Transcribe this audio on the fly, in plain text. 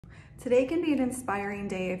Today can be an inspiring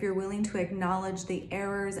day if you're willing to acknowledge the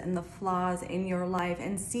errors and the flaws in your life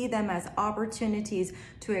and see them as opportunities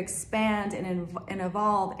to expand and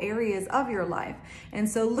evolve areas of your life. And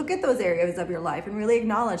so look at those areas of your life and really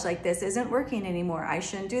acknowledge, like, this isn't working anymore. I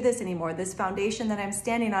shouldn't do this anymore. This foundation that I'm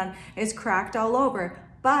standing on is cracked all over.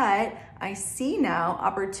 But I see now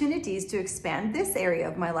opportunities to expand this area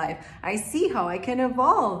of my life. I see how I can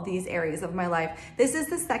evolve these areas of my life. This is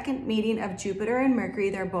the second meeting of Jupiter and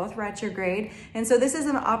Mercury. They're both retrograde. And so this is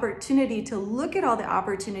an opportunity to look at all the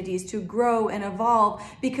opportunities to grow and evolve,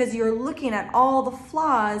 because you're looking at all the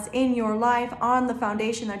flaws in your life on the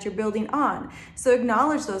foundation that you're building on. So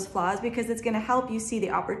acknowledge those flaws, because it's going to help you see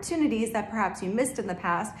the opportunities that perhaps you missed in the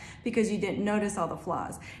past because you didn't notice all the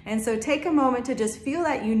flaws. And so take a moment to just feel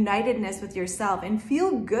that unitedness with yourself and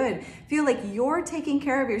feel good. Feel like you're taking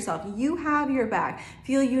care of yourself. You have your back.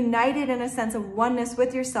 Feel united in a sense of oneness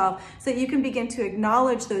with yourself, so that you can begin to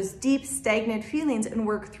acknowledge those deep, stagnant feelings and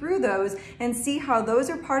work through those and see how those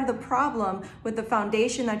are part of the problem with the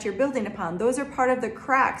foundation that you're building upon. Those are part of the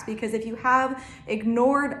cracks, because if you have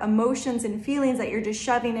ignored emotions and feelings that you're just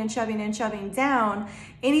shoving and shoving and shoving down,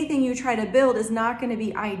 anything you try to build is not going to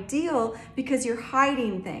be ideal, because you're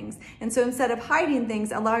hiding things. And so instead of hiding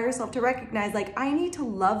things, allow yourself to recognize, like, I need to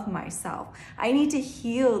love myself. I need to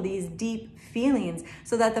heal these deep feelings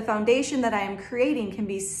so that the foundation that I am creating can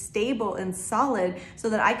be stable and solid, so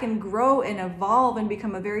that I can grow and evolve and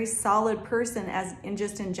become a very solid person in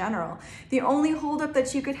general. The only holdup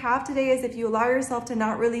that you could have today is if you allow yourself to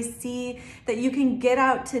not really see that you can get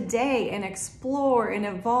out today and explore and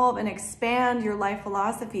evolve and expand your life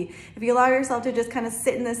philosophy. If you allow yourself to just kind of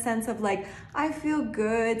sit in the sense of, like, I feel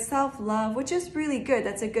good, self-love, which is really good.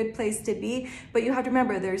 That's a good place to be. But you have to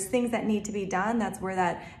remember, there's things that need to be done. That's where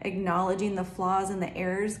that acknowledging the flaws and the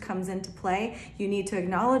errors comes into play. You need to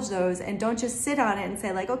acknowledge those, and don't just sit on it and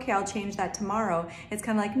say, like, okay, I'll change that tomorrow. It's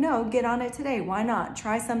kind of like, no, get on it today. Why not?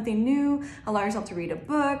 Try something new. Allow yourself to read a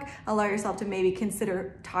book. Allow yourself to maybe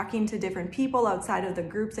consider talking to different people outside of the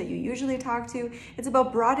groups that you usually talk to. It's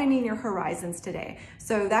about broadening your horizons today.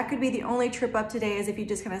 So that could be the only trip up today, is if you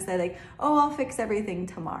just kind of say, like, oh, I'll fix everything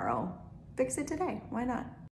tomorrow. Fix it today. Why not?